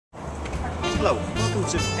Hello, welcome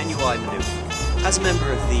to NUI Maynooth. As a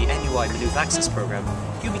member of the NUI Maynooth Access Programme,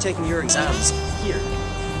 you'll be taking your exams here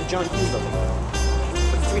in the John Hume Building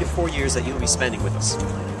for the 3 to 4 years that you'll be spending with us.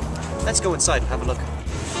 Let's go inside and have a look.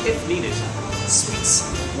 If needed, sweets,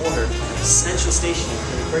 water, and essential stationery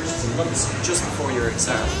can be purchased in lumps just before your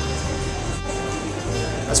exam.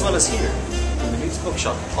 As well as here, the Maynooth's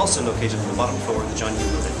bookshop, also located on the bottom floor of the John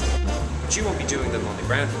Hume Building. But you won't be doing them on the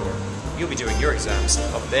ground floor. You'll be doing your exams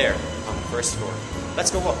up there on the first floor.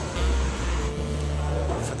 Let's go up.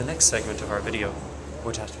 For the next segment of our video, we're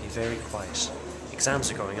going to have to be very quiet.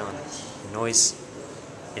 Exams are going on. Noise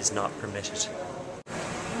is not permitted.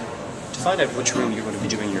 To find out which room you're going to be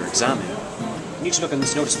doing your exam in, you need to look on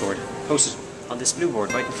this notice board posted on this blue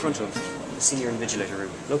board right in front of the Senior Invigilator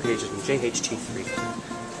room, located in JHT3.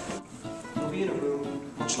 You'll be in a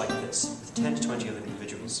room much like this, with 10 to 20 other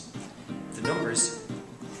individuals. The numbers,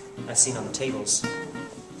 as seen on the tables,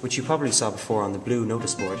 which you probably saw before on the blue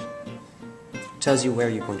notice board, tells you where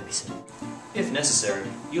you're going to be sitting. If necessary,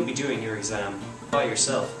 you'll be doing your exam by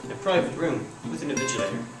yourself in a private room with an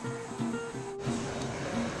invigilator.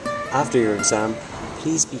 After your exam,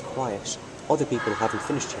 please be quiet. Other people haven't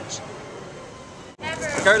finished yet.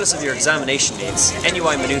 Regardless of your examination needs,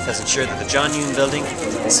 NUI Maynooth has ensured that the John Hume Building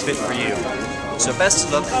is fit for you. So best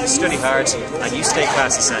of luck, study hard, and you stay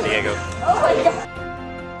classy, San Diego.